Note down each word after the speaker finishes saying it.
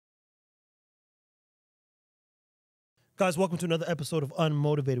Guys, welcome to another episode of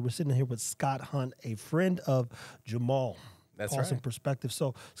Unmotivated. We're sitting here with Scott Hunt, a friend of Jamal. That's Awesome right. perspective.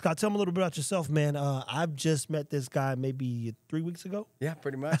 So, Scott, tell me a little bit about yourself, man. I've just met this guy maybe 3 weeks ago. Yeah,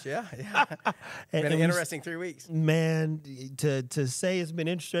 pretty much. Yeah. Been an and interesting 3 weeks. Man, to say it's been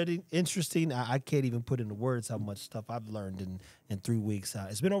interesting, I can't even put into words how much stuff I've learned in 3 weeks.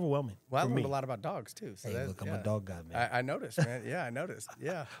 It's been overwhelming. Well, I for learned me. a lot about dogs too. So Hey, look, I'm a dog guy, man. I noticed, man. Yeah, I noticed.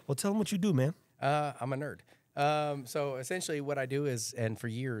 Yeah. Well, tell them what you do, man. I'm a nerd. So essentially, what I do is, and for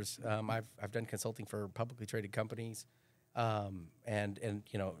years, I've done consulting for publicly traded companies, and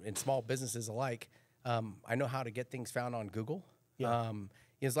in small businesses alike. I know how to get things found on Google. Yeah.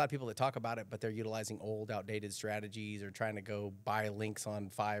 There's a lot of people that talk about it, but they're utilizing old, outdated strategies or trying to go buy links on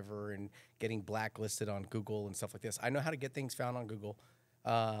Fiverr and getting blacklisted on Google and stuff like this. I know how to get things found on Google.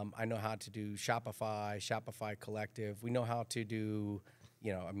 I know how to do Shopify Collective. We know how to do,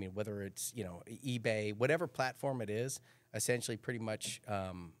 whether it's, eBay, whatever platform it is, essentially pretty much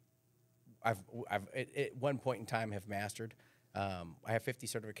I've at one point in time have mastered. I have 50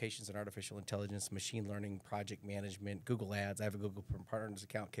 certifications in artificial intelligence, machine learning, project management, Google Ads. I have a Google Partners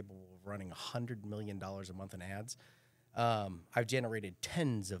account capable of running $100 million a month in ads. I've generated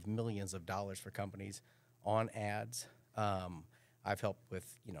tens of millions of dollars for companies on ads. I've helped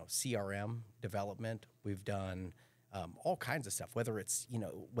with, CRM development. We've done all kinds of stuff, whether it's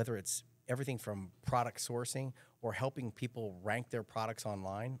everything from product sourcing or helping people rank their products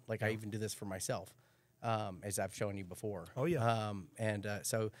online. Like I even do this for myself, as I've shown you before. Oh, yeah.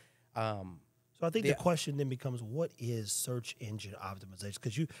 So I think the question then becomes, what is search engine optimization?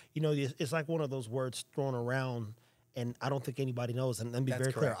 Because it's like one of those words thrown around, and I don't think anybody knows. And let me be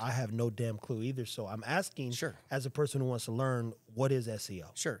very clear, I have no damn clue either. So I'm asking, as a person who wants to learn, what is SEO?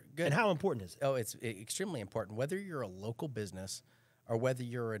 Sure, good. And how important is it? Oh, it's extremely important. Whether you're a local business or whether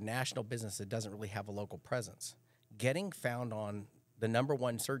you're a national business that doesn't really have a local presence, getting found on the number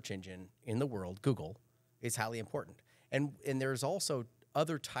one search engine in the world, Google, is highly important. And there's also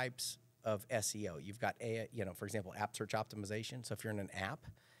other types of SEO. You've got, for example, app search optimization. So if you're in an app,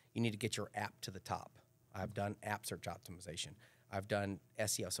 you need to get your app to the top. I've done app search optimization. I've done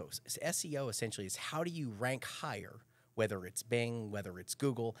SEO. So SEO essentially is how do you rank higher, whether it's Bing, whether it's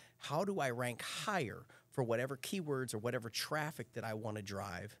Google, how do I rank higher for whatever keywords or whatever traffic that I want to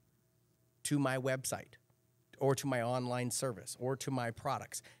drive to my website or to my online service or to my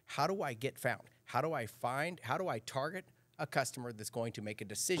products? How do I get found? How do I target a customer that's going to make a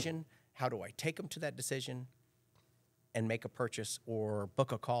decision? How do I take them to that decision and make a purchase or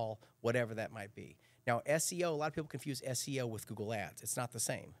book a call, whatever that might be? Now, SEO, a lot of people confuse SEO with Google Ads. It's not the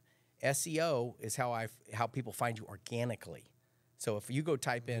same. SEO is how people find you organically. So if you go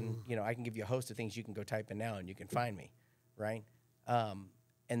type in, I can give you a host of things you can go type in now and you can find me, right?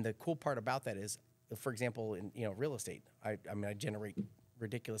 And the cool part about that is, for example, in real estate, I generate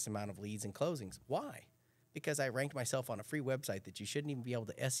ridiculous amount of leads and closings. Why? Because I ranked myself on a free website that you shouldn't even be able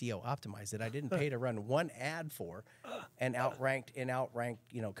to SEO optimize, that I didn't pay to run one ad for, and outranked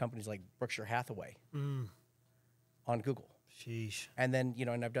companies like Berkshire Hathaway on Google. Sheesh. And then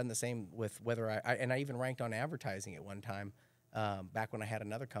and I've done the same with whether I even ranked on advertising at one time. Back when I had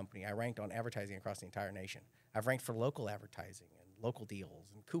another company, I ranked on advertising across the entire nation. I've ranked for local advertising and local deals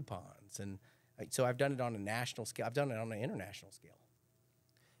and coupons, and so I've done it on a national scale. I've done it on an international scale.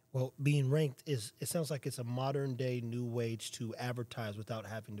 Well, being ranked it sounds like it's a modern day new wage to advertise without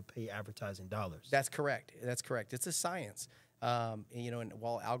having to pay advertising dollars. That's correct. It's a science. And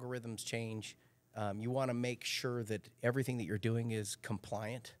while algorithms change, you want to make sure that everything that you're doing is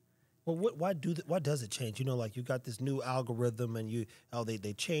compliant. Well, why does it change? Like you got this new algorithm and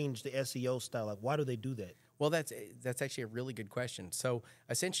they change the SEO style. Like, why do they do that? Well, that's actually a really good question. So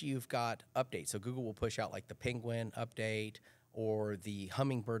essentially you've got updates. So Google will push out like the penguin update or the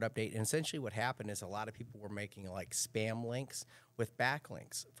hummingbird update. And essentially what happened is a lot of people were making like spam links with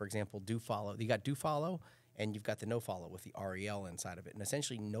backlinks. For example, do follow. You got do follow and you've got the no follow with the REL inside of it. And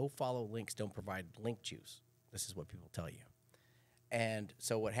essentially no follow links don't provide link juice. This is what people tell you. And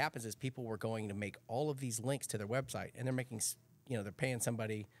so what happens is people were going to make all of these links to their website, and they're making, they're paying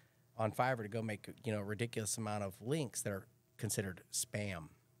somebody on Fiverr to go make, a ridiculous amount of links that are considered spam.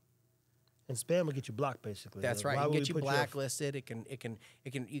 And spam will get you blocked, basically. That's right. Why It can would get you we put blacklisted. It can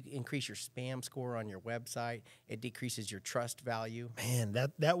increase your spam score on your website. It decreases your trust value. Man,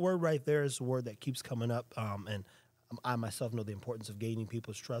 that word right there is a word that keeps coming up. And I myself know the importance of gaining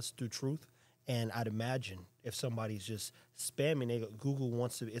people's trust through truth. And I'd imagine if somebody's just spamming, Google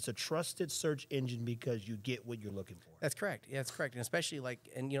wants to. It's a trusted search engine because you get what you're looking for. That's correct. Yeah, that's correct. And especially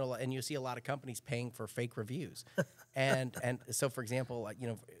and you see a lot of companies paying for fake reviews. and so for example,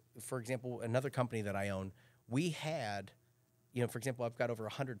 another company that I own, we had, for example, I've got over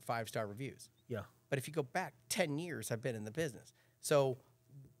 100 5-star reviews. Yeah. But if you go back 10 years, I've been in the business. So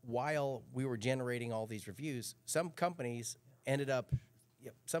while we were generating all these reviews, some companies ended up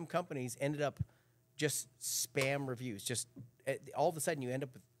just spam reviews. Just all of a sudden, you end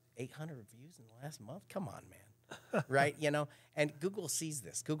up with 800 reviews in the last month. Come on, man. Right? And Google sees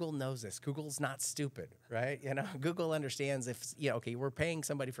this. Google knows this. Google's not stupid, right? Google understands if, okay, we're paying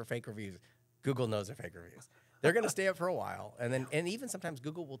somebody for fake reviews. Google knows they're fake reviews. They're going to stay up for a while. And even sometimes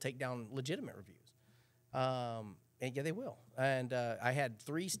Google will take down legitimate reviews. And yeah, they will. And I had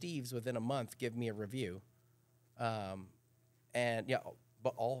 3 Steves within a month give me a review. And yeah,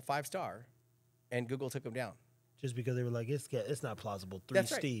 but all 5-star, and Google took them down. Just because they were like, it's not plausible. 3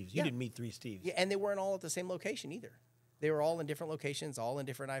 That's right. Steves. You didn't meet 3 Steves. Yeah, and they weren't all at the same location either. They were all in different locations, all in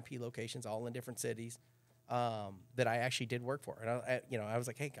different IP locations, all in different cities that I actually did work for. And I was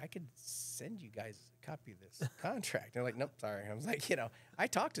like, hey, I could send you guys a copy of this contract. They're like, nope, sorry. I was like, I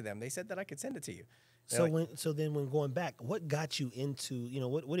talked to them. They said that I could send it to you. So then when going back, what got you into,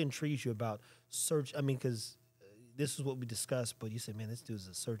 what intrigues you about search? I mean, because this is what we discussed, but you said, man, this dude's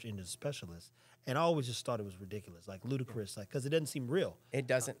a search engine specialist. And I always just thought it was ridiculous, like ludicrous, because it doesn't seem real. It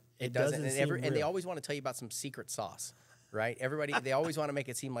doesn't. It doesn't. And they always want to tell you about some secret sauce, right? They always want to make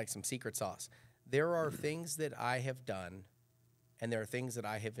it seem like some secret sauce. There are things that I have done, and there are things that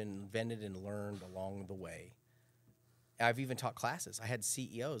I have invented and learned along the way. I've even taught classes. I had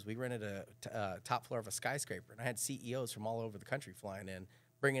CEOs. We rented a top floor of a skyscraper, and I had CEOs from all over the country flying in,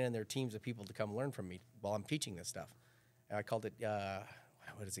 bringing in their teams of people to come learn from me while I'm teaching this stuff. And I called it,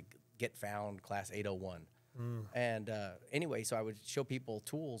 Get Found Class 801. And anyway, so I would show people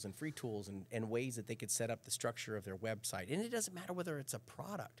tools and free tools and ways that they could set up the structure of their website. And it doesn't matter whether it's a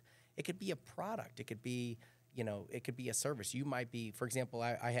product. It could be a product. It could be, it could be a service. You might be, for example,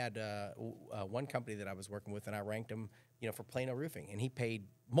 I had one company that I was working with, and I ranked him, for Plano Roofing. And he paid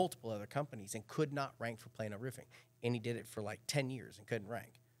multiple other companies and could not rank for Plano Roofing. And he did it for like 10 years and couldn't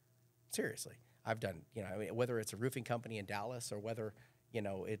rank. Seriously. I've done, whether it's a roofing company in Dallas or whether,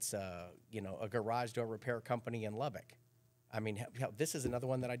 it's a garage door repair company in Lubbock. I mean, this is another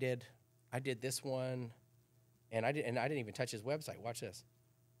one that I did. I did this one, and I didn't even touch his website. Watch this.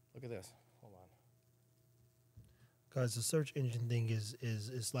 Look at this. Hold on. Guys, the search engine thing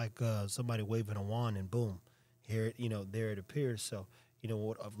is like somebody waving a wand and boom, here there it appears. So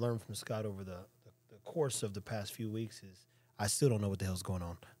what I've learned from Scott over the course of the past few weeks is I still don't know what the hell's going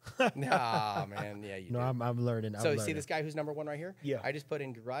on. Nah, man, yeah, you. No, do. I'm learning. So you see this guy who's #1 right here? Yeah. I just put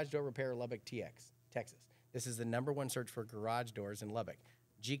in garage door repair Lubbock, Texas. This is the #1 search for garage doors in Lubbock.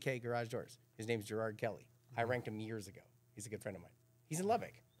 GK Garage Doors. His name's Gerard Kelly. I ranked him years ago. He's a good friend of mine. He's in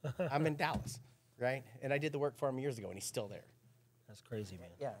Lubbock. I'm in Dallas, right? And I did the work for him years ago, and he's still there. That's crazy, man.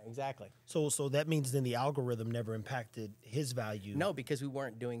 Yeah, exactly. So that means then the algorithm never impacted his value. No, because we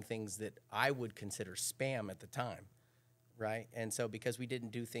weren't doing things that I would consider spam at the time, right? And so because we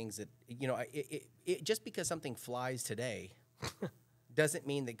didn't do things that, just because something flies today doesn't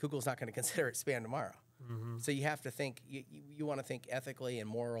mean that Google's not going to consider it spam tomorrow. Mm-hmm. So you have to think, you want to think ethically and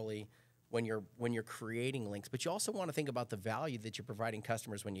morally when you're creating links, but you also want to think about the value that you're providing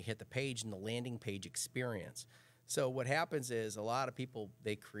customers when you hit the page and the landing page experience. So what happens is a lot of people,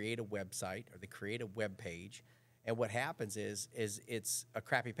 they create a website or they create a web page, and what happens is it's a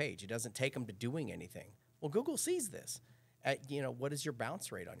crappy page. It doesn't take them to doing anything. Well, Google sees this. What is your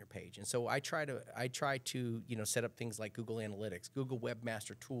bounce rate on your page? And so I try to set up things like Google Analytics, Google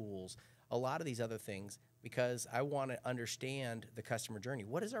Webmaster Tools, a lot of these other things, because I want to understand the customer journey.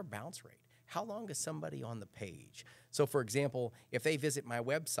 What is our bounce rate? How long is somebody on the page? So, for example, if they visit my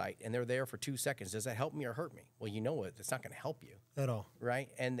website and they're there for 2 seconds, does that help me or hurt me? Well, you know what? It's not going to help you. At all. Right?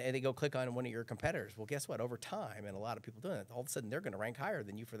 And they go click on one of your competitors. Well, guess what? Over time, and a lot of people doing it, all of a sudden they're going to rank higher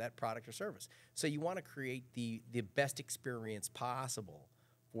than you for that product or service. So you want to create the best experience possible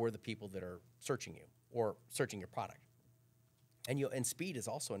for the people that are searching you or searching your product. And speed is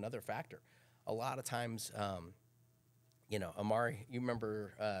also another factor. A lot of times, Amari, you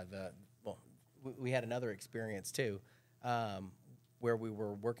remember we had another experience too, where we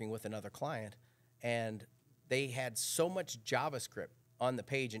were working with another client, and they had so much JavaScript on the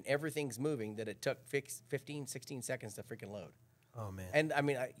page and everything's moving that it took 15, 16 seconds to freaking load. Oh, man. And, I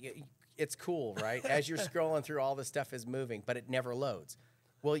mean, it's cool, right? As you're scrolling through, all this stuff is moving, but it never loads.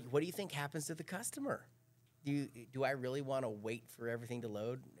 Well, what do you think happens to the customer? Do I really want to wait for everything to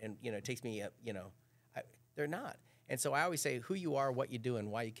load? And, it takes me, they're not. And so I always say who you are, what you do, and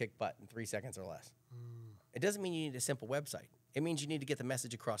why you kick butt in 3 seconds or less. It doesn't mean you need a simple website. It means you need to get the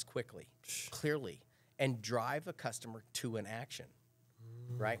message across quickly, clearly, and drive a customer to an action.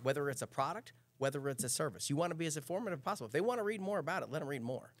 right? Whether it's a product, whether it's a service. You want to be as informative as possible. If they want to read more about it, let them read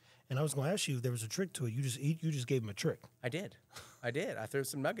more. And I was going to ask you if there was a trick to it. You just gave them a trick. I did. I threw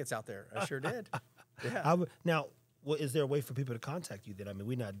some nuggets out there. I sure did. Yeah. Now, is there a way for people to contact you then? I mean,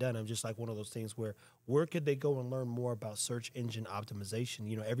 we're not done. I'm just like one of those things where could they go and learn more about search engine optimization?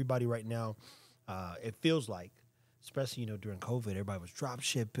 You know, everybody right now, it feels like, especially, you know, during COVID, everybody was drop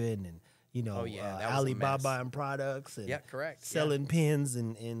shipping and, you know, Alibaba and products and selling pins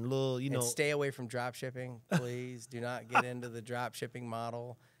and little, you know. Stay away from drop shipping, please. Do not get into the drop shipping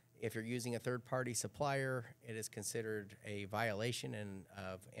model. If you're using a third-party supplier, it is considered a violation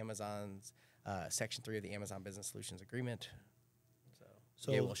of Amazon's Section 3 of the Amazon Business Solutions Agreement.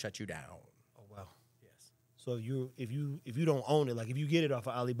 So it will shut you down. Oh, wow. Yes. So if you don't own it, like if you get it off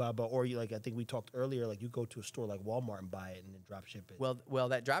of Alibaba or you, like I think we talked earlier, like you go to a store like Walmart and buy it and then drop ship it. Well,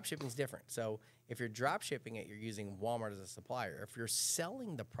 that drop shipping is different. So if you're drop shipping it, you're using Walmart as a supplier. If you're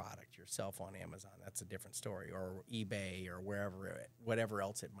selling the product yourself on Amazon, that's a different story, or eBay or whatever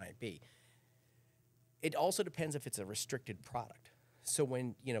else it might be. It also depends if it's a restricted product. So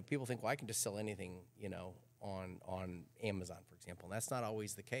when, you know, people think, well, I can just sell anything, you know, on Amazon, for example, and that's not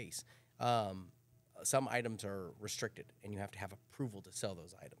always the case. Some items are restricted, and you have to have approval to sell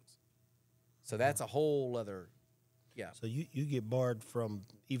those items. So that's a whole other, So you get barred from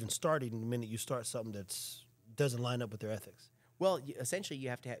even starting the minute you start something that's doesn't line up with their ethics. Well, essentially, you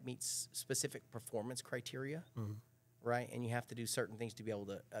have to meet specific performance criteria, right? And you have to do certain things to be able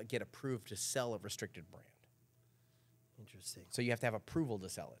to get approved to sell a restricted brand. Interesting. So you have to have approval to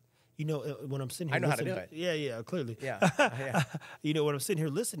sell it. You know, when I'm sitting here, I know how to do it. Yeah, clearly. Yeah. You know, when I'm sitting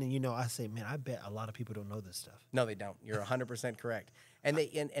here listening, you know, I say, man, I bet a lot of people don't know this stuff. No, they don't. You're 100% correct. And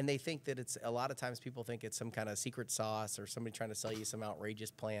they think that it's, a lot of times people think it's some kind of secret sauce or somebody trying to sell you some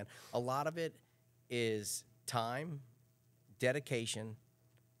outrageous plan. A lot of it is time, dedication,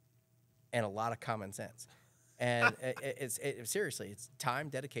 and a lot of common sense. And seriously, it's time,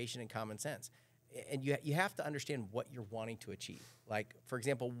 dedication, and common sense. And you have to understand what you're wanting to achieve. Like, for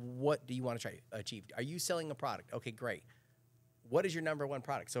example, what do you want to try to achieve? Are you selling a product? Okay, great. What is your number one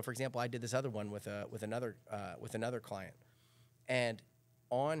product? So, for example, I did this other one with another client, and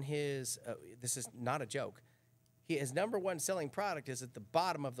on his this is not a joke. His number one selling product is at the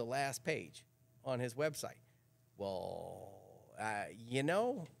bottom of the last page on his website. Well, you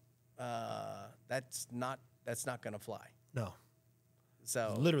know, that's not going to fly. No. So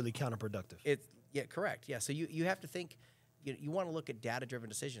it's literally counterproductive. Correct. Yeah. So you have to think, you want to look at data-driven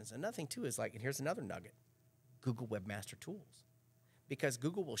decisions. Another thing too is like, and here's another nugget, Google Webmaster Tools, because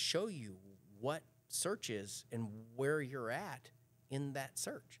Google will show you what search is and where you're at in that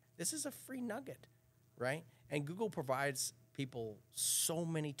search. This is a free nugget, right? And Google provides people so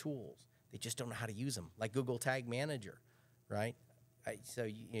many tools. They just don't know how to use them, like Google Tag Manager, right? So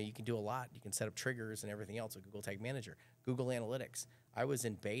you can do a lot. You can set up triggers and everything else with Google Tag Manager. Google Analytics. I was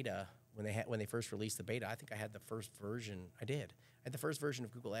in beta when they first released the beta. I think I had the first version. I had the first version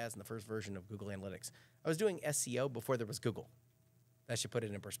of Google Ads and the first version of Google Analytics. I was doing SEO before there was Google. That should put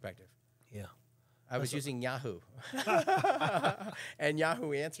it in perspective. Yeah. I was using Yahoo. And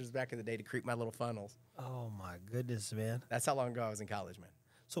Yahoo Answers back in the day to create my little funnels. Oh, my goodness, man. That's how long ago I was in college, man.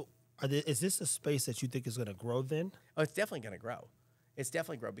 So is this a space that you think is going to grow then? Oh, it's definitely going to grow. It's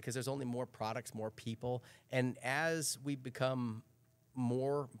definitely grow because there's only more products, more people. And as we become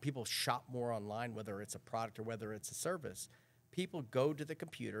more, people shop more online, whether it's a product or whether it's a service, people go to the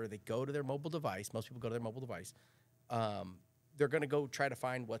computer, they go to their mobile device. Most people go to their mobile device. They're going to go try to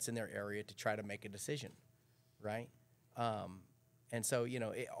find what's in their area to try to make a decision, right? And so, you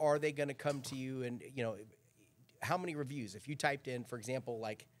know, are they going to come to you and, you know, how many reviews? If you typed in, for example,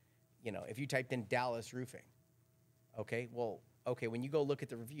 like, you know, if you typed in Dallas roofing, okay, when you go look at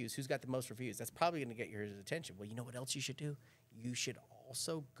the reviews, who's got the most reviews? That's probably going to get your attention. Well, you know what else you should do? You should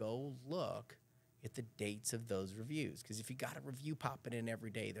also go look at the dates of those reviews, because if you got a review popping in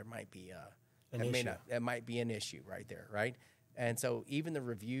every day, there might be that might be an issue right there, right? And so even the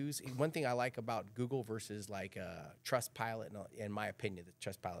reviews, one thing I like about Google versus like Trustpilot, in my opinion,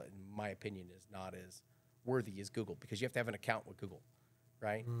 Trustpilot, in my opinion, is not as worthy as Google, because you have to have an account with Google,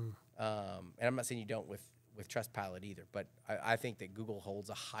 right? And I'm not saying you don't with Trustpilot either, but I think that Google holds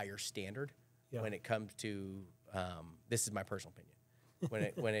a higher standard when it comes to this is my personal opinion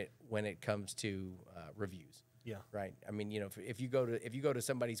when it comes to reviews. Yeah. Right. I mean, you know, if you go to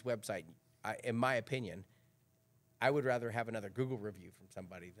somebody's website, in my opinion, I would rather have another Google review from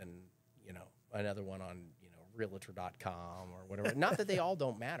somebody than, you know, another one on, you know, Realtor.com or whatever. Not that they all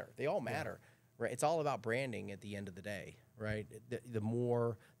don't matter. They all matter. Yeah. Right. It's all about branding at the end of the day. Right. The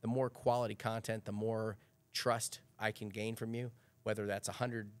more quality content, the more trust I can gain from you, whether that's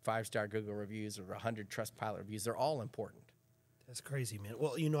 100 5-star Google reviews or 100 Trustpilot reviews, they're all important. That's crazy, man.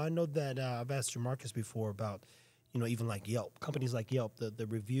 Well, I know that I've asked Marcus before about, even like Yelp, companies like Yelp, the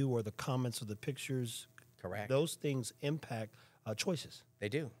review or the comments or the pictures. Correct. Those things impact choices. They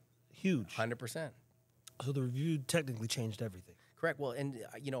do. Huge. 100%. So the review technically changed everything. Correct. Well, and,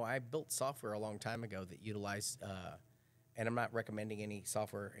 I built software a long time ago that utilized, and I'm not recommending any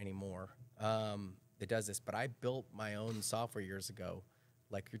software anymore that does this, but I built my own software years ago,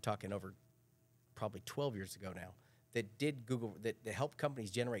 like you're talking over probably 12 years ago now, that did Google, that helped companies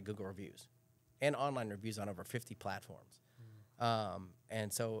generate Google reviews and online reviews on over 50 platforms.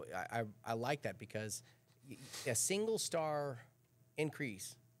 And so I like that because a single star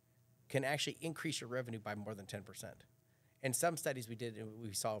increase can actually increase your revenue by more than 10%. And some studies we did,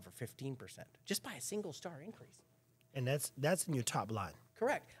 we saw over 15% just by a single star increase. And that's in your top line.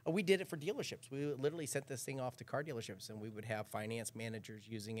 Correct. We did it for dealerships. We literally sent this thing off to car dealerships, and we would have finance managers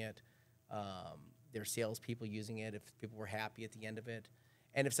using it, their salespeople using it if people were happy at the end of it.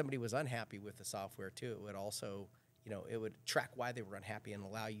 And if somebody was unhappy with the software too, it would also, it would track why they were unhappy and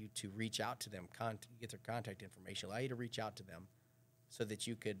allow you to reach out to them, get their contact information, allow you to reach out to them so that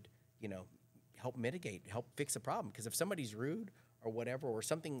you could, help mitigate, help fix a problem. Because if somebody's rude or whatever, or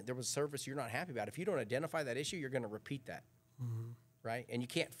something, there was a service you're not happy about, if you don't identify that issue, you're going to repeat that, right? And you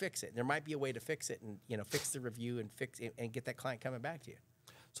can't fix it. There might be a way to fix it and, fix the review and fix it and get that client coming back to you.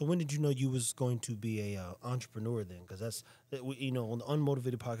 So when did you know you was going to be a entrepreneur then? Because that's, on the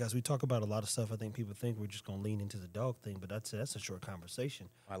Unmotivated podcast, we talk about a lot of stuff. I think people think we're just going to lean into the dog thing, but that's a short conversation.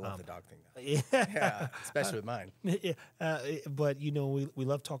 I love the dog thing, though. Yeah, especially with mine. But, we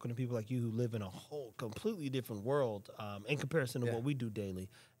love talking to people like you who live in a whole completely different world in comparison to what we do daily.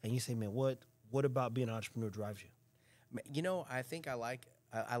 And you say, man, what about being an entrepreneur drives you? I think I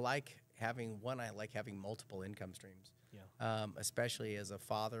like having multiple income streams. Yeah. Especially as a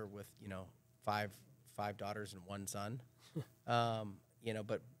father with, five daughters and one son.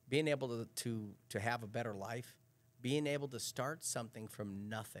 But being able to have a better life, being able to start something from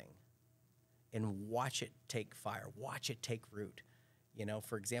nothing and watch it take fire, watch it take root.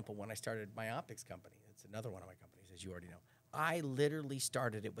 For example, when I started my optics company, it's another one of my companies, as you already know, I literally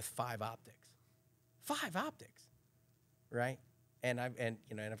started it with 5 optics. 5 optics, right? And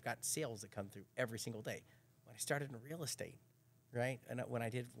I've got sales that come through every single day. When I started in real estate, right? And when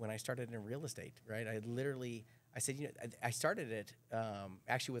I started in real estate, right? I said, I started it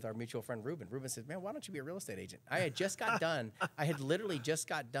actually with our mutual friend, Ruben. Ruben said, man, why don't you be a real estate agent? I had just got done. I had literally just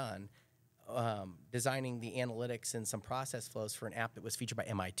got done designing the analytics and some process flows for an app that was featured by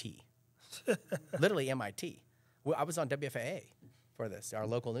MIT. Literally MIT. Well, I was on WFAA for this, our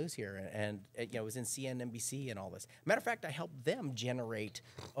local news here, and it was in CNBC and all this. Matter of fact, I helped them generate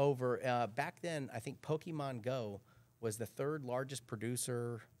over back then. I think Pokemon Go was the 3rd largest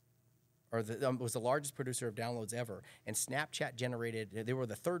producer, or was the largest producer of downloads ever. And Snapchat generated; they were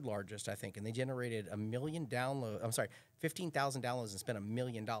the 3rd largest, I think, and they generated 1 million downloads. I'm sorry, 15,000 downloads and spent $1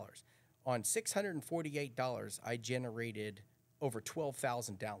 million on $648. I generated over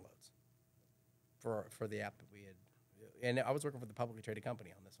 12,000 downloads for the app that we had. And I was working for the publicly traded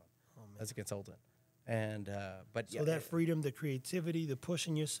company on this one as a consultant. And so that freedom, the creativity, the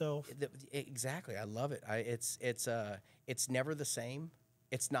pushing yourself. Exactly, I love it. It's never the same.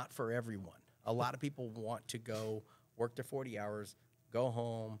 It's not for everyone. A lot of people want to go work their 40 hours, go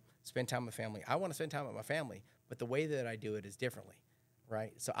home, spend time with family. I want to spend time with my family, but the way that I do it is differently,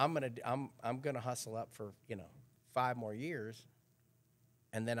 right? So I'm gonna hustle up for 5 more years,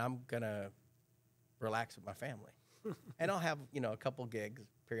 and then I'm gonna relax with my family. And I'll have, a couple gigs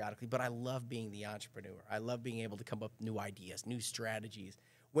periodically, but I love being the entrepreneur. I love being able to come up with new ideas, new strategies.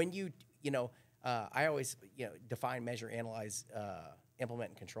 When I always, define, measure, analyze,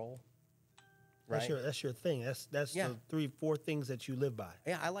 implement, and control. Right? That's your thing. That's the 3-4 things that you live by.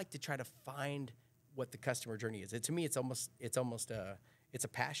 Yeah, I like to try to find what the customer journey is. To me, it's almost a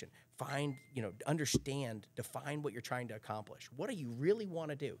passion. Find, understand, define what you're trying to accomplish. What do you really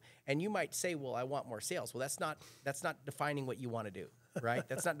want to do? And you might say, well, I want more sales. Well, that's not defining what you want to do, right?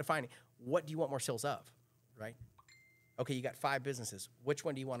 That's not defining. What do you want more sales of, right? Okay, you got 5 businesses. Which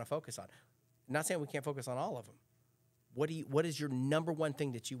one do you want to focus on? I'm not saying we can't focus on all of them. What is your number one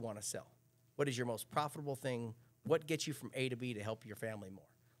thing that you want to sell? What is your most profitable thing? What gets you from A to B to help your family more?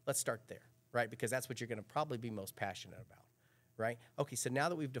 Let's start there, right? Because that's what you're going to probably be most passionate about. Right? Okay, so now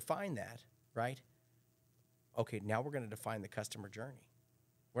that we've defined that, right? Okay, now we're going to define the customer journey.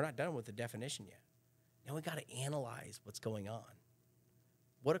 We're not done with the definition yet. Now we got to analyze what's going on.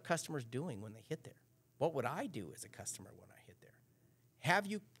 What are customers doing when they hit there? What would I do as a customer when I hit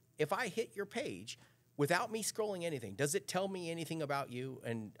there? If I hit your page, without me scrolling anything, does it tell me anything about you?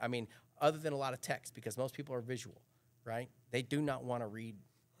 And I mean, other than a lot of text, because most people are visual, right? They do not want to read.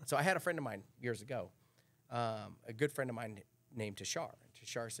 So I had a friend of mine years ago, a good friend of mine named Tashar.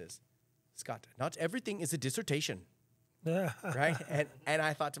 Tashar says, Scott, not everything is a dissertation, right? And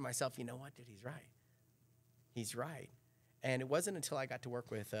I thought to myself, you know what, dude, he's right. He's right. And it wasn't until I got to work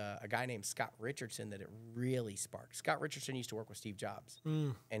with a guy named Scott Richardson that it really sparked. Scott Richardson used to work with Steve Jobs,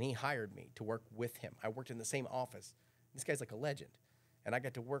 and he hired me to work with him. I worked in the same office. This guy's like a legend. And I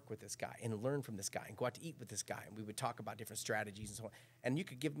got to work with this guy and learn from this guy and go out to eat with this guy. And we would talk about different strategies and so on. And you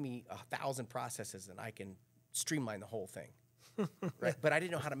could give me 1,000 processes and I can streamline the whole thing. Right? But I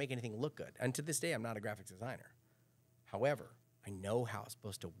didn't know how to make anything look good. And to this day, I'm not a graphics designer. However, I know how it's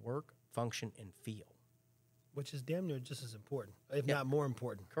supposed to work, function, and feel. Which is damn near just as important, if not more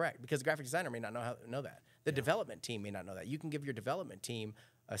important. Correct, because the graphic designer may not know that. The development team may not know that. You can give your development team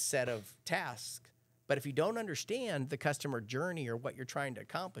a set of tasks, but if you don't understand the customer journey or what you're trying to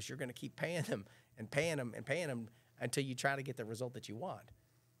accomplish, you're going to keep paying them and paying them and paying them until you try to get the result that you want.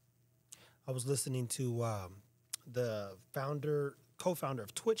 I was listening to the co-founder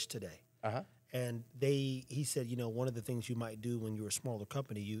of Twitch today. And he said, you know, one of the things you might do when you're a smaller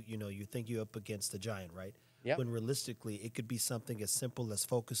company, you think you're up against a giant, right? Yep. When realistically, it could be something as simple as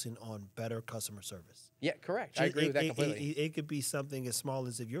focusing on better customer service. Yeah, correct. I agree with that completely. It could be something as small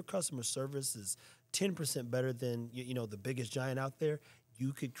as if your customer service is 10% better than the biggest giant out there,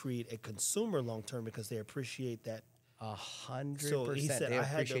 you could create a consumer long term because they appreciate that. 100%. So he said, they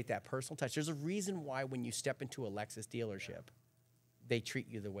appreciate that personal touch. There's a reason why when you step into a Lexus dealership, they treat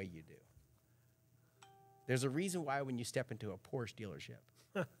you the way you do. There's a reason why when you step into a Porsche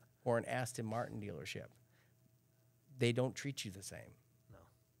dealership or an Aston Martin dealership, they don't treat you the same. No.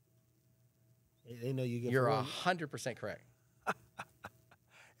 They know you get. You're 100% correct.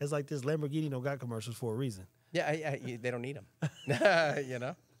 It's like this Lamborghini don't got commercials for a reason. Yeah, they don't need them. You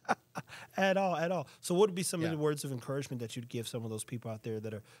know? At all. So what would be some of the words of encouragement that you'd give some of those people out there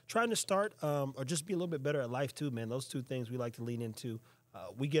that are trying to start or just be a little bit better at life too, man? Those two things we like to lean into.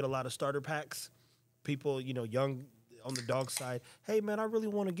 We get a lot of starter packs. People, young on the dog side. Hey, man, I really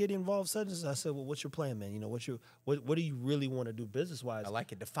want to get involved. Such and such. I said, well, what's your plan, man? What do you really want to do business wise? I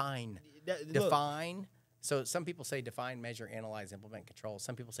like it. Define. Define. So some people say define, measure, analyze, implement, control.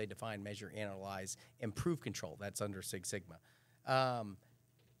 Some people say define, measure, analyze, improve control. That's under Six Sigma.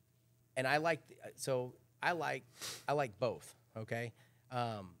 And I like both. Okay.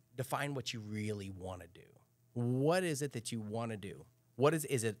 Define what you really want to do. What is it that you want to do?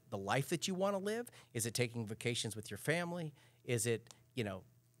 Is it the life that you want to live? Is it taking vacations with your family? Is it,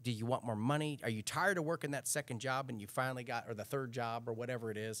 do you want more money? Are you tired of working that second job and you finally got, or the third job or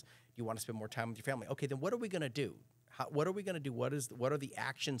whatever it is? You want to spend more time with your family? Okay, then what are we going to do? What are we going to do? What are the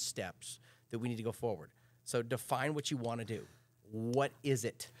action steps that we need to go forward? So define what you want to do. What is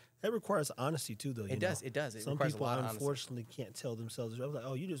it? That requires honesty too, though. It does. Some people unfortunately can't tell themselves. I was like,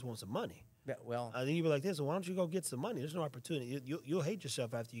 oh, you just want some money. Yeah, well, then you'd be like this. So why don't you go get some money? There's no opportunity. You'll hate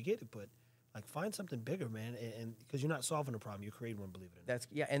yourself after you get it, but like find something bigger, man. And because you're not solving a problem, you're creating one. Believe it or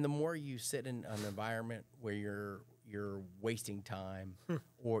not. And the more you sit in an environment where you're wasting time,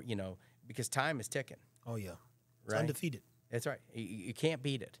 or because time is ticking. Oh yeah, it's right? undefeated. That's right. You can't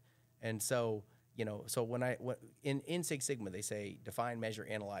beat it. And so so when in Six Sigma they say define, measure,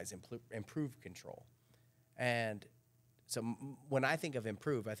 analyze, improve control, and so when I think of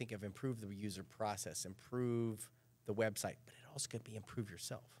improve the user process, improve the website, but it also could be improve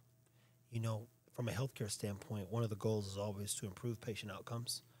yourself. From a healthcare standpoint, one of the goals is always to improve patient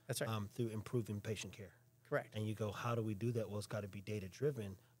outcomes. That's right. Through improving patient care. Correct. And you go, how do we do that? Well, it's got to be data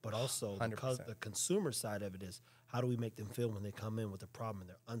driven, but also the consumer side of it is how do we make them feel when they come in with a problem and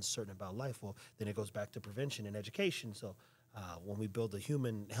they're uncertain about life? Well, then it goes back to prevention and education. So when we build the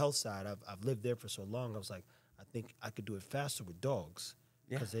human health side, I've lived there for so long. I was like, I think I could do it faster with dogs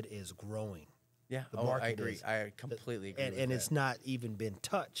because it is growing. Yeah, I agree. I completely agree. And it's not even been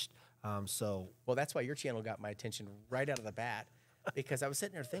touched. Well, that's why your channel got my attention right out of the bat, because I was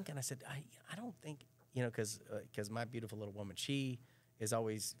sitting there thinking, I said, I don't think, because my beautiful little woman, she is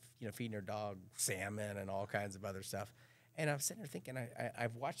always, feeding her dog salmon and all kinds of other stuff. And I was sitting there thinking,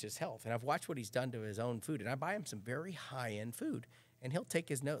 I've watched his health and I've watched what he's done to his own food. And I buy him some very high-end food, and he'll take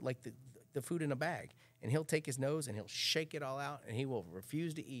his nose, like the food in a bag, and he'll take his nose and he'll shake it all out, and he will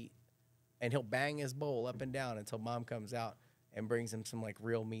refuse to eat, and he'll bang his bowl up and down until mom comes out and brings him some like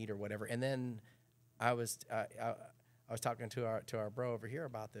real meat or whatever. And then I was talking to our bro over here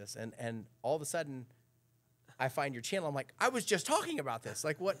about this, and all of a sudden I find your channel. I'm like, I was just talking about this.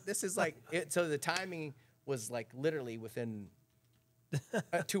 Like, what? This is like it. So the timing was like literally within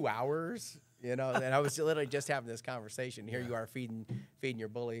 2 hours. You know, and I was literally just having this conversation. Here you are feeding your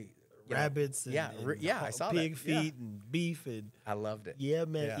bully rabbits. And, I saw pig that. feet and beef, and I loved it. Yeah,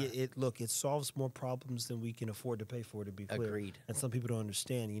 man. Yeah. It solves more problems than we can afford to pay for. To be clear, agreed. And some people don't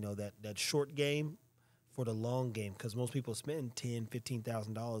understand. You know that short game for the long game, because most people spend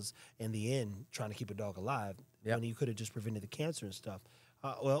 $10,000-$15,000 in the end trying to keep a dog alive when you could have just prevented the cancer and stuff.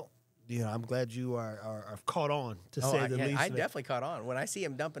 Well, you know, I'm glad you are caught on, to say the least. I definitely caught on. When I see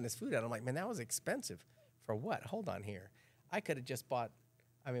him dumping his food out, I'm like, man, that was expensive. For what? Hold on here. I could have just bought,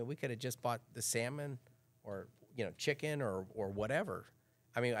 we could have just bought the salmon or, chicken or whatever.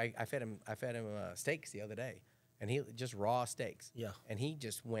 I mean, I fed him steaks the other day, and he just raw steaks. Yeah. And he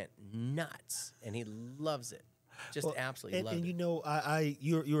just went nuts, and he loves it. Just absolutely love it. And you know,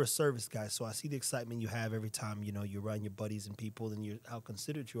 you're a service guy, so I see the excitement you have every time, you're around your buddies and people, and how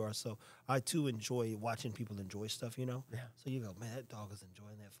considerate you are. So I too enjoy watching people enjoy stuff, Yeah. So you go, man, that dog is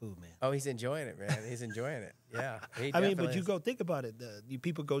enjoying that food, man. Oh, he's enjoying it, man. He's enjoying it. Yeah. But you go think about it.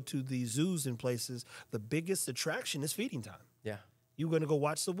 People go to the zoos and places. The biggest attraction is feeding time. Yeah. You're going to go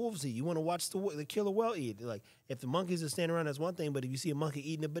watch the wolves eat. You want to watch the killer whale eat. Like, if the monkeys are standing around, that's one thing. But if you see a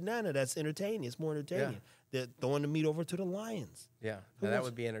monkey eating a banana, that's entertaining. It's more entertaining. Yeah. They're throwing the meat over to the lions. Yeah, that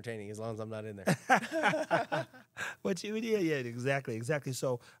would be entertaining as long as I'm not in there. Yeah, exactly.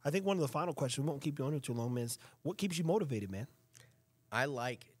 So I think one of the final questions, we won't keep you on here too long, man, is what keeps you motivated, man? I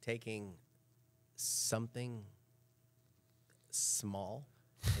like taking something small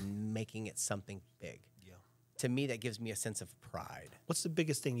and making it something big. To me, that gives me a sense of pride. What's the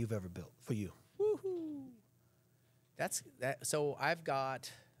biggest thing you've ever built for you? Woohoo! So I've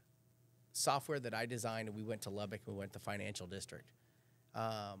got software that I designed, and we went to Lubbock, we went to Financial District.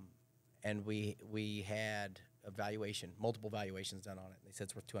 And we had multiple valuations done on it. They said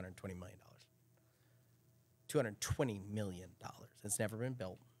it's worth $220 million. $220 million. It's never been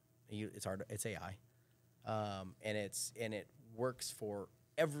built. It's AI. And it works for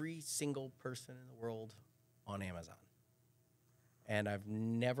every single person in the world on Amazon. And we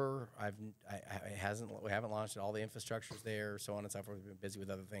haven't launched it. All the infrastructure's there, so on and so forth. We've been busy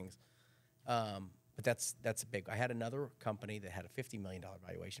with other things. But that's a big. I had another company that had a $50 million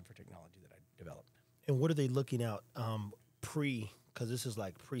valuation for technology that I developed. And what are they looking at because this is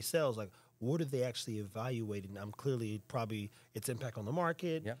like pre-sales, like what are they actually evaluating? Clearly probably its impact on the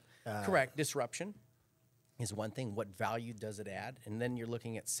market. Yeah. Correct. Disruption is one thing. What value does it add? And then you're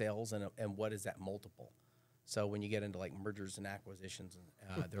looking at sales and what is that multiple? So when you get into like mergers and acquisitions,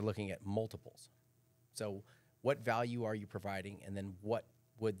 they're looking at multiples. So what value are you providing? And then what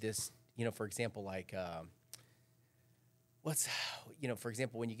would this, for example, like for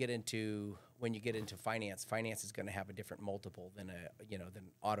example, when you get into finance is going to have a different multiple than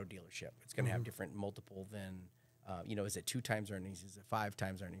than auto dealership. It's going to have different multiple than, is it 2 times earnings? Is it 5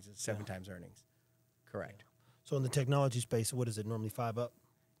 times earnings? Is it 7 times earnings? Correct. Yeah. So in the technology space, what is it normally 5 up?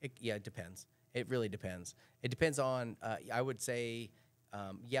 It depends. It really depends. It depends on, I would say,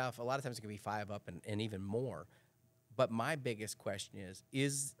 a lot of times it can be 5 up and even more. But my biggest question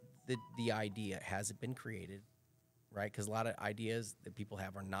is the idea, has it been created, right? Because a lot of ideas that people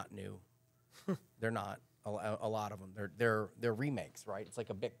have are not new. They're not. A lot of them. They're remakes, right? It's like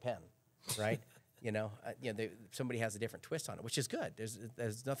a Bic pen, right? Somebody has a different twist on it, which is good.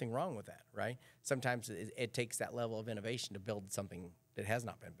 There's nothing wrong with that, right? Sometimes it takes that level of innovation to build something that has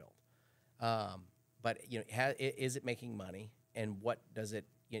not been built. But is it making money, and what does it,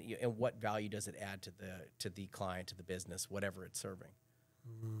 and what value does it add to the client, to the business, whatever it's serving?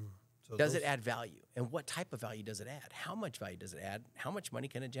 So does it add value, and what type of value does it add? How much value does it add? How much money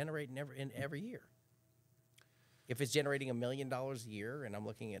can it generate in every year? If it's generating $1 million a year, and I'm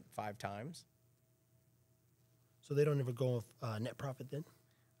looking at 5 times. So they don't ever go with net profit then?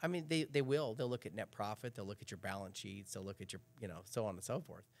 I mean, they will. They'll look at net profit. They'll look at your balance sheets. They'll look at your, so on and so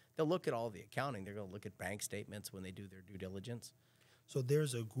forth. They'll look at all the accounting. They're going to look at bank statements when they do their due diligence. So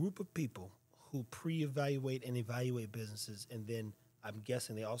there's a group of people who pre-evaluate and evaluate businesses, and then I'm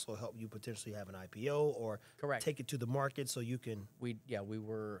guessing they also help you potentially have an IPO or correct. Take it to the market so you can. We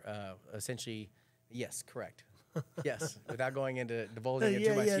were essentially, yes, correct. Yes, without going into divulging it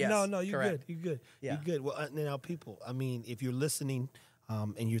too much. Yes, no, you're correct. Good. You're good. Yeah. You're good. Well, now people, if you're listening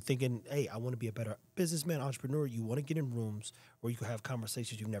and you're thinking, hey, I want to be a better businessman, entrepreneur, you want to get in rooms where you can have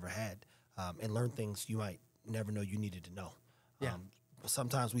conversations you've never had and learn things you might never know you needed to know. Yeah.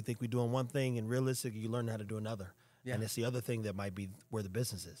 Sometimes we think we're doing one thing, and realistically, you learn how to do another. Yeah. And it's the other thing that might be where the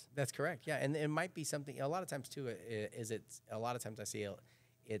business is. That's correct. Yeah, and it might be something. A lot of times too, a lot of times I see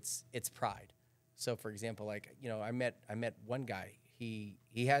it's pride. So for example, like I met one guy. He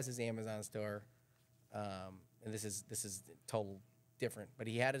has his Amazon store, and this is total different, but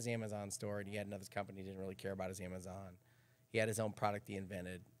he had his Amazon store, and he had another company. He didn't really care about his Amazon. He had his own product he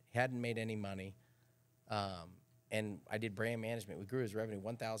invented. He hadn't made any money. And I did brand management. We grew his revenue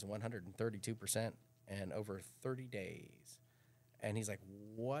 1,132% and over 30 days. And he's like,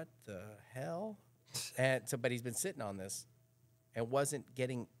 what the hell? And so, but he's been sitting on this and wasn't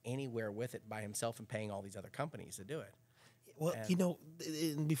getting anywhere with it by himself and paying all these other companies to do it. Well,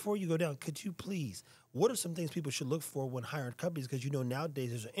 and before you go down, could you please, what are some things people should look for when hiring companies? Because nowadays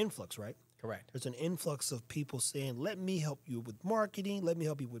there's an influx, right? Correct. There's an influx of people saying, let me help you with marketing, let me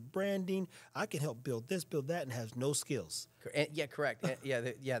help you with branding. I can help build this, build that, and has no skills. Yeah, correct.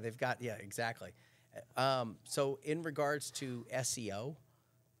 They've got, exactly. So in regards to SEO,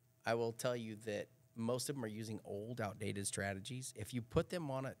 I will tell you that most of them are using old, outdated strategies. If you put them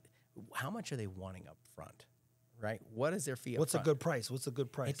on it, how much are they wanting up front? Right? What is their fee? What's a good price? What's a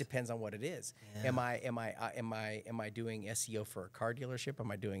good price? It depends on what it is. Yeah. Am I doing SEO for a car dealership?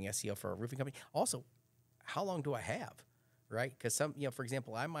 Am I doing SEO for a roofing company? Also, how long do I have? Right? Because for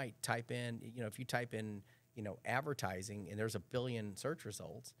example, I might type in, if you type in, advertising, and there's 1 billion search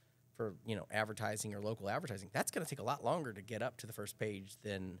results for, advertising or local advertising, that's going to take a lot longer to get up to the first page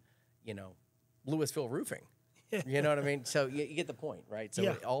than, Louisville Roofing. You know what I mean? So you get the point, right?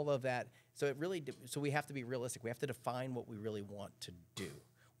 So all of that. So so we have to be realistic. We have to define what we really want to do.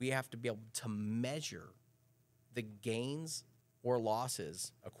 We have to be able to measure the gains or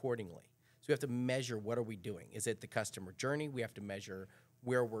losses accordingly. So we have to measure, what are we doing? Is it the customer journey? We have to measure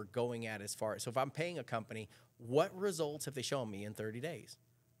where we're going at as far as, so if I'm paying a company, what results have they shown me in 30 days?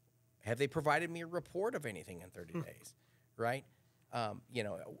 Have they provided me a report of anything in 30 days, right?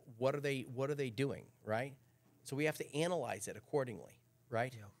 What are they doing, right? So we have to analyze it accordingly,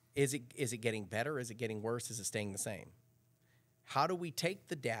 right? Yeah. Is it getting better? Is it getting worse? Is it staying the same? How do we take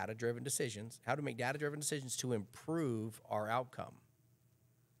the data-driven decisions? How to make data-driven decisions to improve our outcome,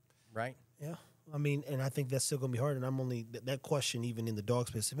 right? Yeah. I mean, and I think that's still going to be hard. And I'm only, that question, even in the dog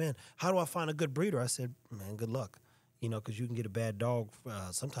space, said, man, how do I find a good breeder? I said, man, good luck. Because you can get a bad dog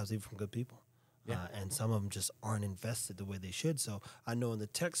sometimes even from good people. Yeah. And some of them just aren't invested the way they should. So I know in the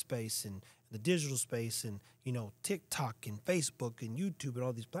tech space and the digital space and, TikTok and Facebook and YouTube and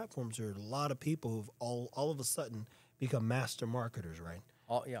all these platforms, there are a lot of people who've all of a sudden become master marketers, right?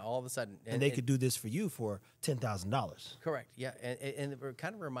 All of a sudden. And they could do this for you for $10,000. Correct, yeah. And it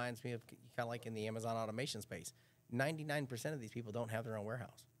kind of reminds me of kind of like in the Amazon automation space. 99% of these people don't have their own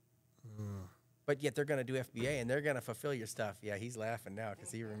warehouse. Mm. But yet they're going to do FBA and they're going to fulfill your stuff. Yeah, he's laughing now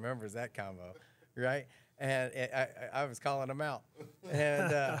because he remembers that combo, right? And I was calling him out.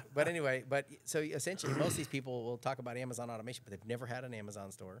 And but anyway, so essentially most of these people will talk about Amazon automation, but they've never had an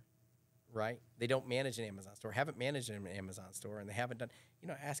Amazon store, right? They don't manage an Amazon store, haven't managed an Amazon store, and they haven't done,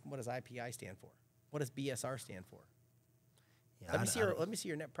 ask them what does IPI stand for? What does BSR stand for? Yeah, let me see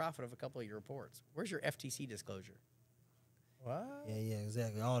your net profit of a couple of your reports. Where's your FTC disclosure? What? Yeah,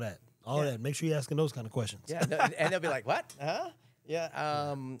 exactly. All that. Make sure you're asking those kind of questions. Yeah, and they'll be like, what? Huh?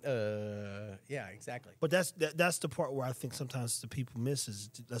 Yeah, yeah, exactly. But that's the part where I think sometimes the people miss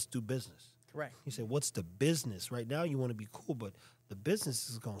is let's do business. Correct. You say, what's the business? Right now you want to be cool, but the business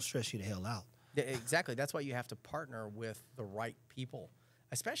is going to stress you the hell out. Yeah, exactly. That's why you have to partner with the right people.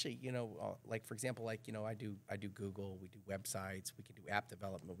 Especially, like for example, like I do Google, we do websites, we can do app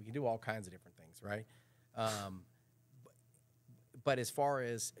development, we can do all kinds of different things, right? But as far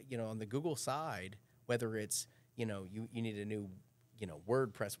as on the Google side, whether it's you need a new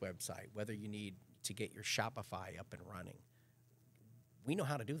WordPress website, whether you need to get your Shopify up and running, we know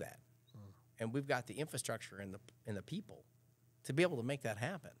how to do that, and we've got the infrastructure and the people to be able to make that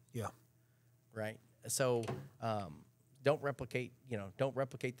happen. Yeah, right. So. Don't replicate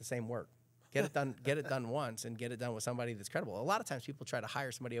the same work. Get it done once and get it done with somebody that's credible. A lot of times people try to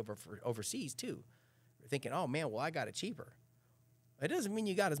hire somebody overseas too. They're thinking, oh man, well I got it cheaper. It doesn't mean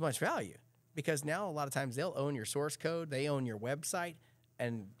you got as much value, because now a lot of times they'll own your source code, they own your website,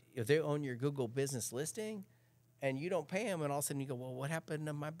 and if they own your Google business listing, and you don't pay them, and all of a sudden you go, well, what happened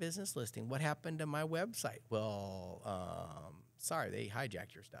to my business listing? What happened to my website? Well, sorry, they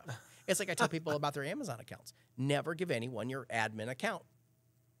hijacked your stuff. It's like I tell people about their Amazon accounts. Never give anyone your admin account.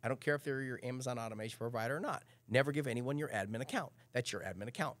 I don't care if they're your Amazon automation provider or not. Never give anyone your admin account. That's your admin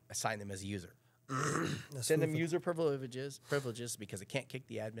account. Assign them as a user. Send them user privileges because it can't kick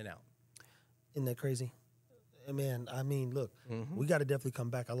the admin out. Isn't that crazy? Man, I mean, look, we got to definitely come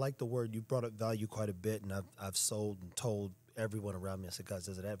back. I like the word. You brought up value quite a bit, and I've sold and told everyone around me. I said, guys,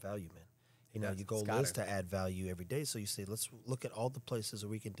 does it add value, man? Your goal is to add value every day. So you say, let's look at all the places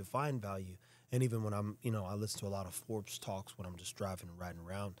where we can define value. And even when I'm, I listen to a lot of Forbes talks when I'm just driving and riding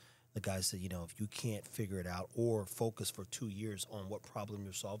around. the guy said, if you can't figure it out or focus for 2 years on what problem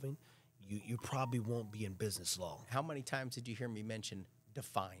you're solving, you probably won't be in business long. How many times did you hear me mention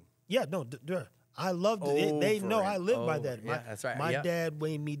define? Yeah, no, I loved it. They know I live by that. That's right. My dad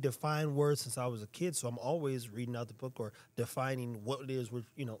made me define words since I was a kid, so I'm always reading out the book or defining what it is we're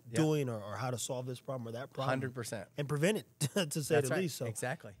doing or how to solve this problem or that problem. 100%. And prevent it, to say the least. So,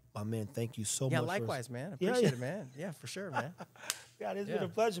 exactly. My man, thank you so much. Yeah, likewise, man. Appreciate it, man. Yeah, for sure, man. God, it's been a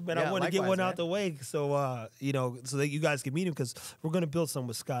pleasure, man. I want to get one out the way so, so that you guys can meet him because we're going to build some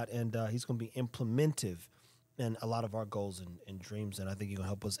with Scott, and he's going to be implementive in a lot of our goals and dreams, and I think he's going to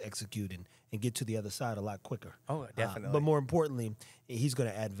help us execute and get to the other side a lot quicker. Oh, definitely. But more importantly, he's going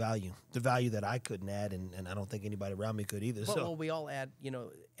to add value, the value that I couldn't add, and I don't think anybody around me could either. Well, we all add,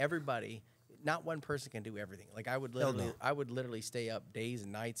 everybody, not one person can do everything. Like I would literally stay up days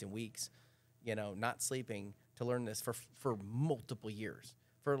and nights and weeks, not sleeping to learn this for multiple years.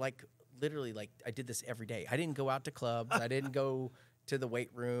 For literally I did this every day. I didn't go out to clubs. I didn't go to the weight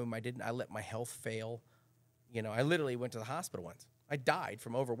room. I let my health fail. I literally went to the hospital once. I died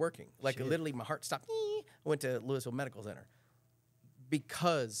from overworking. Literally my heart stopped. I went to Louisville Medical Center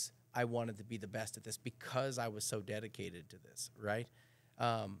because I wanted to be the best at this, because I was so dedicated to this, right?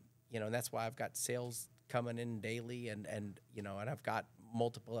 And that's why I've got sales coming in daily and I've got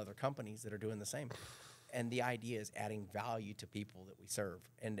multiple other companies that are doing the same. And the idea is adding value to people that we serve.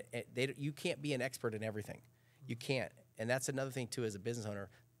 And you can't be an expert in everything. You can't. And that's another thing too, as a business owner.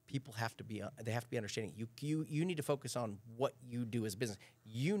 People have to be understanding. You need to focus on what you do as a business.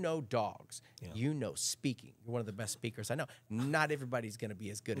 Dogs. Yeah. Speaking. You're one of the best speakers I know. Not everybody's going to be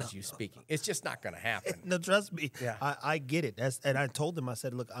as good as you speaking. It's just not going to happen. No, trust me. Yeah. I get it. And I told them, I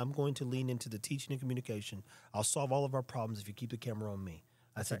said, look, I'm going to lean into the teaching and communication. I'll solve all of our problems if you keep the camera on me.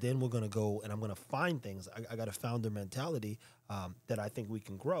 I said, then we're going to go and I'm going to find things. I got a founder mentality that I think we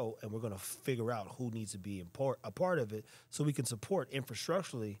can grow, and we're going to figure out who needs to be a part of it so we can support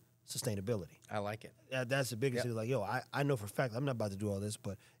infrastructurally sustainability. I like it. That's the biggest thing. I know for a fact I'm not about to do all this,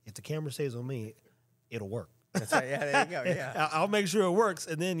 but if the camera stays on me, it'll work. That's right. Yeah, there you go. Yeah. I'll make sure it works.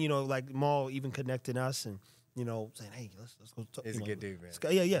 And then, Maul even connecting us and, saying, hey, let's go talk. He's a good dude, man.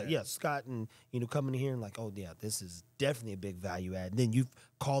 Scott, yeah. Scott and, coming in here and this is definitely a big value add. And then you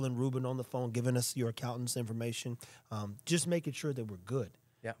calling Ruben on the phone, giving us your accountant's information, just making sure that we're good.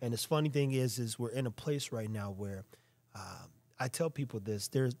 Yeah. And the funny thing is we're in a place right now where I tell people this,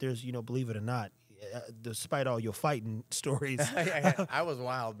 there's believe it or not, despite all your fighting stories. I was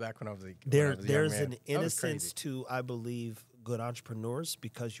wild back when I was a There's an innocence to, I believe, good entrepreneurs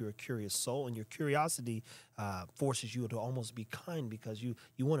because you're a curious soul, and your curiosity forces you to almost be kind because you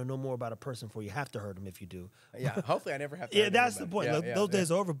want to know more about a person before you have to hurt them if you do. Yeah, hopefully I never have to hurt that's anybody. the point. Those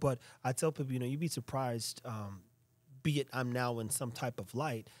days are over, but I tell people, you'd be surprised, be it I'm now in some type of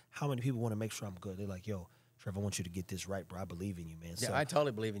light, how many people want to make sure I'm good. They're like, yo, Trevor, I want you to get this right, bro. I believe in you, man. Yeah, I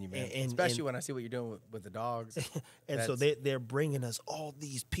totally believe in you, man. Especially when I see what you're doing with the dogs. And so they're bringing us all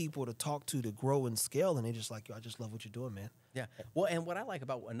these people to talk to grow and scale, and they're just like, yo, I just love what you're doing, man. Yeah. Well, and what I like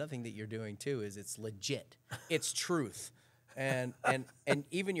about another thing that you're doing, too, is it's legit. It's truth. And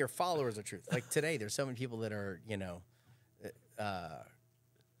even your followers are truth. Like today, there's so many people that are,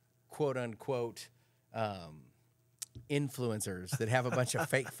 quote, unquote, influencers that have a bunch of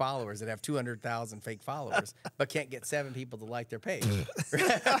fake followers that have 200,000 fake followers, but can't get 7 people to like their page.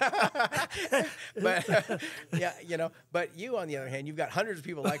 But but you, on the other hand, you've got hundreds of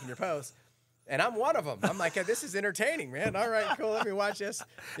people liking your posts, and I'm one of them. I'm like, this is entertaining, man. All right, cool. Let me watch this.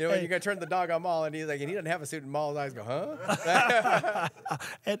 When you're gonna turn the dog on Maul, and he's like, and he doesn't have a suit, and Maul's eyes go, huh?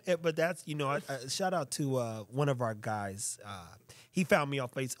 But that's shout out to one of our guys. He found me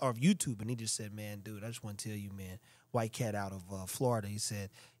off YouTube, and he just said, man, dude, I just want to tell you, man, white cat out of Florida. He said,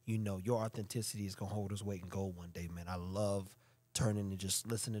 your authenticity is going to hold its weight in gold one day, man. I love turning and just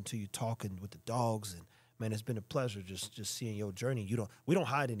listening to you talking with the dogs. And, man, it's been a pleasure just seeing your journey. We don't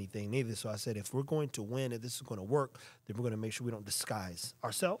hide anything neither. So I said, if we're going to win, if this is going to work, then we're going to make sure we don't disguise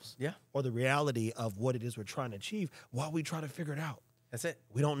ourselves or the reality of what it is we're trying to achieve while we try to figure it out. That's it.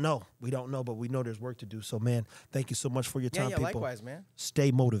 We don't know, but we know there's work to do. So, man, thank you so much for your time, people. Likewise, man.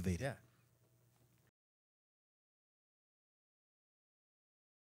 Stay motivated. Yeah.